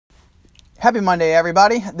Happy Monday,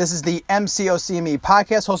 everybody. This is the MCOC and Me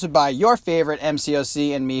podcast hosted by your favorite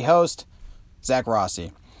MCOC and Me host, Zach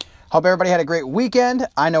Rossi. Hope everybody had a great weekend.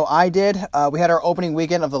 I know I did. We had our opening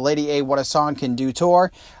weekend of the Lady A What a Song Can Do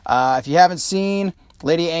tour. If you haven't seen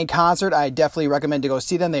Lady A in concert, I definitely recommend to go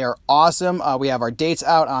see them. They are awesome. We have our dates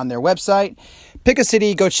out on their website. Pick a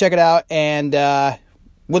city, go check it out, and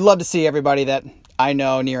would love to see everybody that I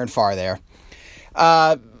know near and far there.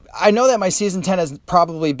 I know that my season 10 has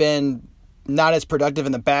probably been not as productive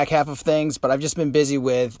in the back half of things, but I've just been busy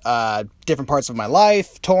with different parts of my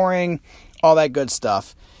life, touring, all that good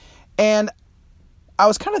stuff. And I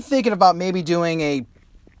was kind of thinking about maybe doing a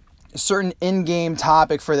certain in-game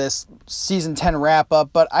topic for this season 10 wrap-up,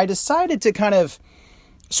 but I decided to kind of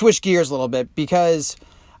switch gears a little bit because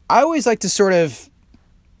I always like to sort of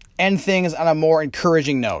end things on a more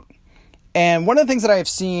encouraging note. And one of the things that I have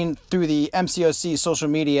seen through the MCOC social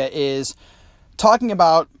media is talking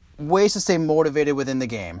about ways to stay motivated within the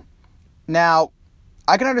game. Now,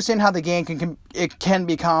 I can understand how the game can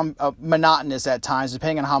become monotonous at times,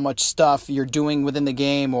 depending on how much stuff you're doing within the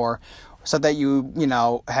game or stuff that you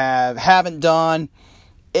haven't done,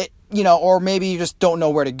 or maybe you just don't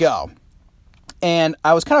know where to go. And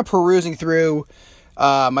I was kind of perusing through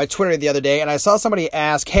my Twitter the other day, and I saw somebody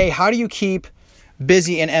ask, "Hey, how do you keep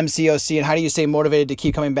busy in MCOC, and how do you stay motivated to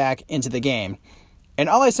keep coming back into the game?" And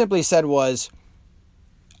all I simply said was,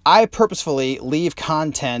 I purposefully leave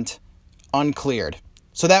content uncleared.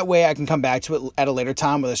 So that way I can come back to it at a later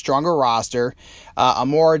time with a stronger roster, a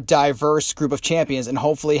more diverse group of champions, and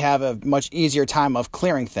hopefully have a much easier time of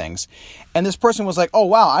clearing things. And this person was like, "Oh,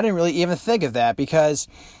 wow, I didn't really even think of that," because,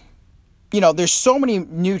 there's so many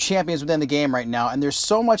new champions within the game right now, and there's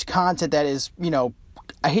so much content that is,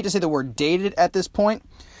 I hate to say the word dated at this point,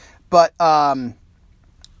 but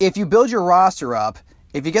if you build your roster up,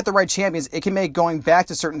 if you get the right champions, it can make going back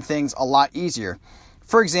to certain things a lot easier.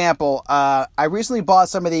 For example, I recently bought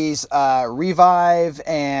some of these Revive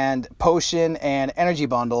and Potion and Energy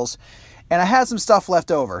bundles, and I had some stuff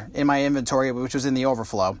left over in my inventory, which was in the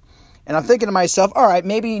overflow. And I'm thinking to myself, all right,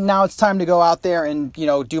 maybe now it's time to go out there and,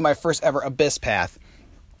 do my first ever Abyss Path.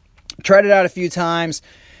 Tried it out a few times,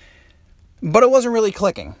 but it wasn't really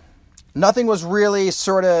clicking. Nothing was really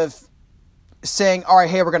sort of saying, all right,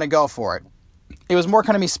 hey, we're going to go for it. It was more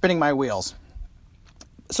kind of me spinning my wheels.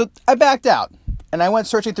 So I backed out. And I went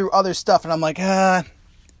searching through other stuff, and I'm like, I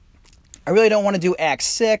really don't want to do Act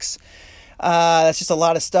 6. That's just a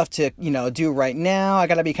lot of stuff to, do right now. I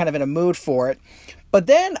got to be kind of in a mood for it. But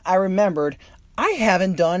then I remembered I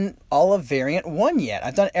haven't done all of Variant 1 yet.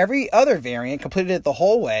 I've done every other variant, completed it the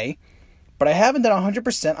whole way, but I haven't done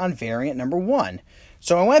 100% on Variant number 1.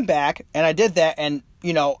 So I went back, and I did that, and,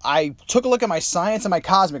 I took a look at my Science and my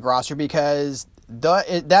Cosmic roster because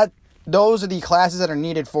those are the classes that are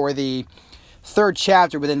needed for the third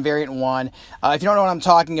chapter within Variant 1. If you don't know what I'm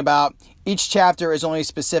talking about, each chapter is only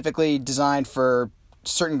specifically designed for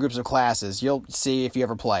certain groups of classes. You'll see if you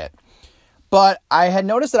ever play it. But I had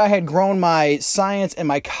noticed that I had grown my Science and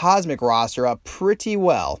my Cosmic roster up pretty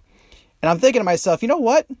well. And I'm thinking to myself, you know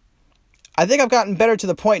what? I think I've gotten better to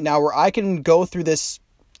the point now where I can go through this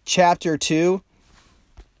chapter 2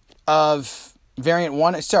 of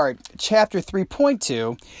chapter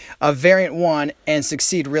 3.2 of Variant 1 and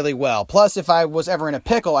succeed really well. Plus, if I was ever in a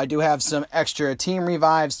pickle, I do have some extra team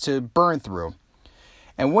revives to burn through.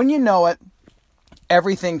 And when you know it,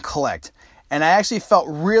 everything clicked. And I actually felt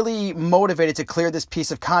really motivated to clear this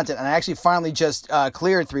piece of content. And I actually finally just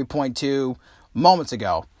cleared 3.2 moments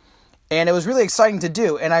ago. And it was really exciting to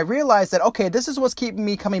do. And I realized that, okay, this is what's keeping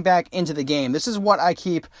me coming back into the game. This is what I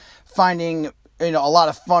keep finding, a lot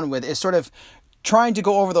of fun with, is sort of trying to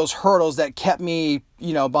go over those hurdles that kept me,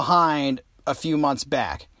 behind a few months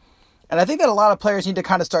back. And I think that a lot of players need to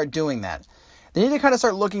kind of start doing that. They need to kind of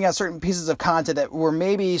start looking at certain pieces of content that were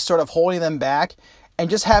maybe sort of holding them back and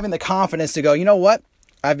just having the confidence to go, you know what?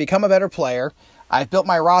 I've become a better player. I've built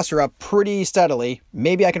my roster up pretty steadily.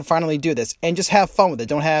 Maybe I can finally do this and just have fun with it.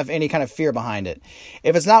 Don't have any kind of fear behind it.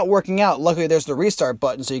 If it's not working out, luckily there's the restart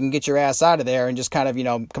button so you can get your ass out of there and just kind of,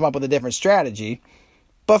 come up with a different strategy.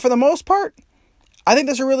 But for the most part, I think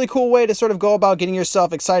that's a really cool way to sort of go about getting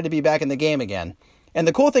yourself excited to be back in the game again. And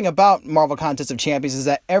the cool thing about Marvel Contest of Champions is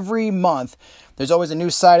that every month there's always a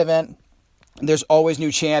new side event. There's always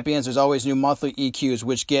new champions. There's always new monthly EQs,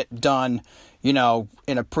 which get done, in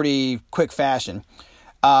a pretty quick fashion.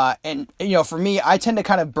 And for me, I tend to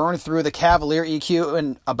kind of burn through the Cavalier EQ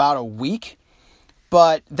in about a week.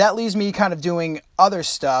 But that leaves me kind of doing other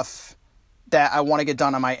stuff that I want to get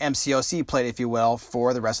done on my MCOC plate, if you will,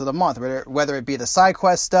 for the rest of the month, whether it be the side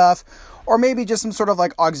quest stuff or maybe just some sort of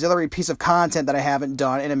like auxiliary piece of content that I haven't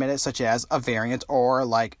done in a minute, such as a variant or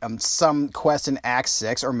like some quest in Act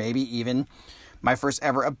 6, or maybe even my first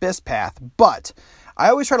ever Abyss path. But I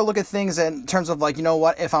always try to look at things in terms of like, you know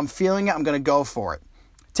what, if I'm feeling it, I'm going to go for it.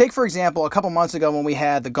 Take, for example, a couple months ago when we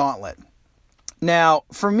had the Gauntlet. Now,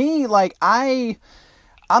 for me, like I'm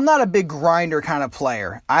not a big grinder kind of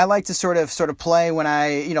player. I like to sort of play when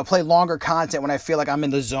play longer content when I feel like I'm in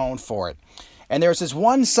the zone for it. And there was this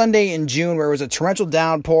one Sunday in June where it was a torrential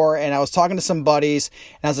downpour, and I was talking to some buddies,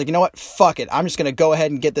 and I was like, you know what, fuck it. I'm just going to go ahead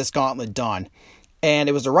and get this Gauntlet done. And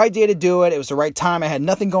it was the right day to do it. It was the right time. I had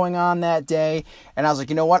nothing going on that day. And I was like,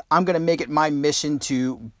 you know what, I'm going to make it my mission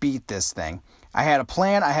to beat this thing. I had a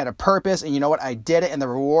plan, I had a purpose, and you know what, I did it, and the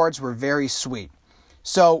rewards were very sweet.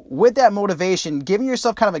 So with that motivation, giving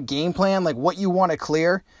yourself kind of a game plan, like what you want to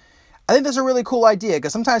clear, I think that's a really cool idea,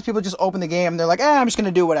 because sometimes people just open the game and they're like, I'm just going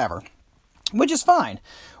to do whatever, which is fine.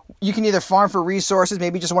 You can either farm for resources,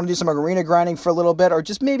 maybe just want to do some arena grinding for a little bit, or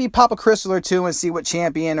just maybe pop a crystal or two and see what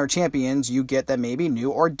champion or champions you get that may be new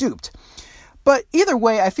or duped. But either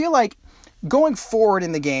way, I feel like going forward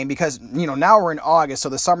in the game, because, now we're in August, so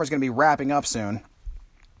the summer's going to be wrapping up soon.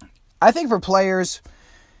 I think for players,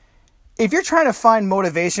 if you're trying to find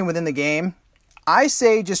motivation within the game, I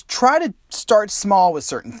say just try to start small with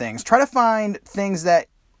certain things. Try to find things that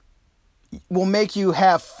will make you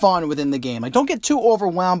have fun within the game. Like, don't get too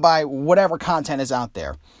overwhelmed by whatever content is out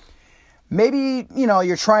there. Maybe,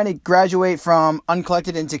 you're trying to graduate from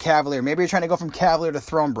Uncollected into Cavalier. Maybe you're trying to go from Cavalier to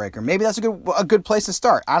Thronebreaker. Maybe that's a good place to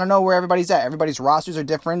start. I don't know where everybody's at. Everybody's rosters are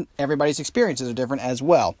different. Everybody's experiences are different as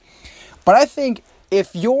well. But I think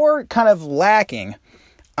if you're kind of lacking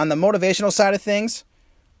on the motivational side of things,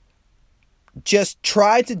 just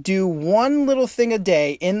try to do one little thing a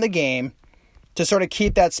day in the game to sort of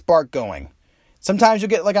keep that spark going. Sometimes you'll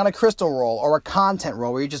get like on a crystal roll or a content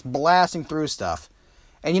roll where you're just blasting through stuff.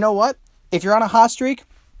 And you know what? If you're on a hot streak,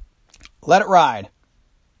 let it ride.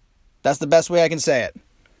 That's the best way I can say it.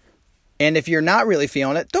 And if you're not really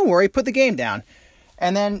feeling it, don't worry, put the game down.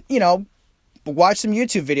 And then, watch some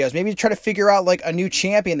YouTube videos. Maybe try to figure out like a new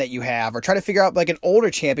champion that you have, or try to figure out like an older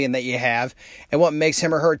champion that you have and what makes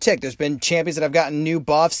him or her tick. There's been champions that have gotten new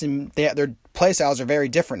buffs and their playstyles are very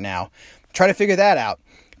different now. Try to figure that out.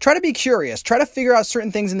 Try to be curious. Try to figure out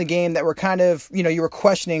certain things in the game that were kind of, you were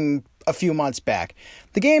questioning a few months back.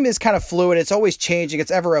 The game is kind of fluid. It's always changing. It's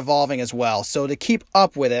ever evolving as well. So to keep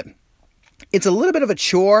up with it, it's a little bit of a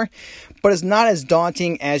chore, but it's not as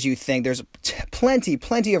daunting as you think. There's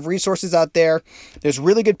plenty of resources out there. There's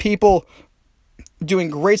really good people doing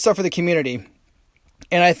great stuff for the community.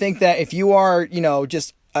 And I think that if you are,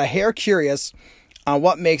 just a hair curious on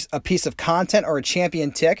what makes a piece of content or a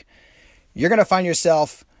champion tick, you're going to find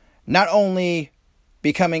yourself not only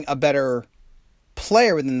becoming a better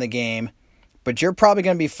player within the game, but you're probably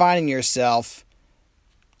going to be finding yourself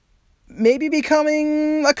maybe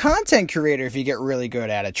becoming a content creator if you get really good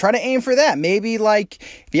at it. Try to aim for that. Maybe like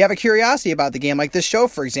if you have a curiosity about the game, like this show,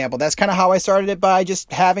 for example, that's kind of how I started it, by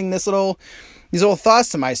just having these little thoughts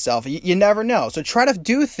to myself. You never know. So try to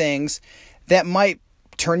do things that might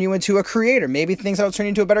turn you into a creator. Maybe things that will turn you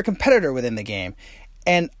into a better competitor within the game.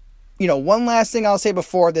 And one last thing I'll say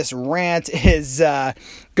before this rant is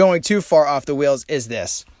going too far off the wheels is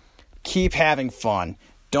this. Keep having fun.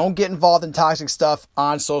 Don't get involved in toxic stuff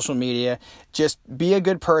on social media. Just be a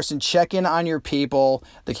good person. Check in on your people.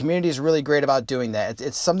 The community is really great about doing that.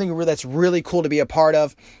 It's something that's really cool to be a part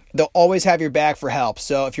of. They'll always have your back for help.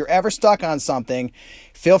 So if you're ever stuck on something,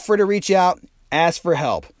 feel free to reach out, ask for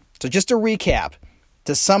help. So just to recap,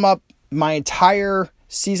 to sum up my entire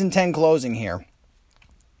Season 10 closing here.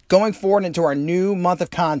 Going forward into our new month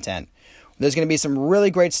of content, there's going to be some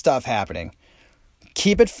really great stuff happening.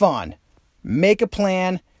 Keep it fun. Make a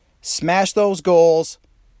plan. Smash those goals.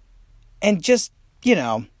 And just,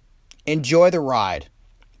 enjoy the ride.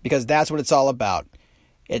 Because that's what it's all about.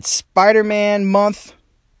 It's Spider-Man month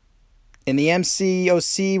in the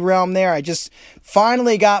MCOC realm there. I just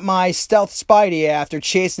finally got my Stealth Spidey after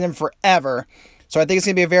chasing him forever. So I think it's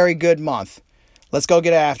going to be a very good month. Let's go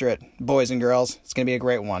get after it, boys and girls. It's going to be a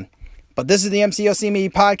great one. But this is the MCOC Me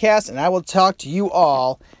podcast, and I will talk to you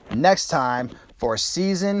all next time for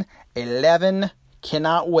Season 11.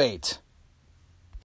 Cannot wait.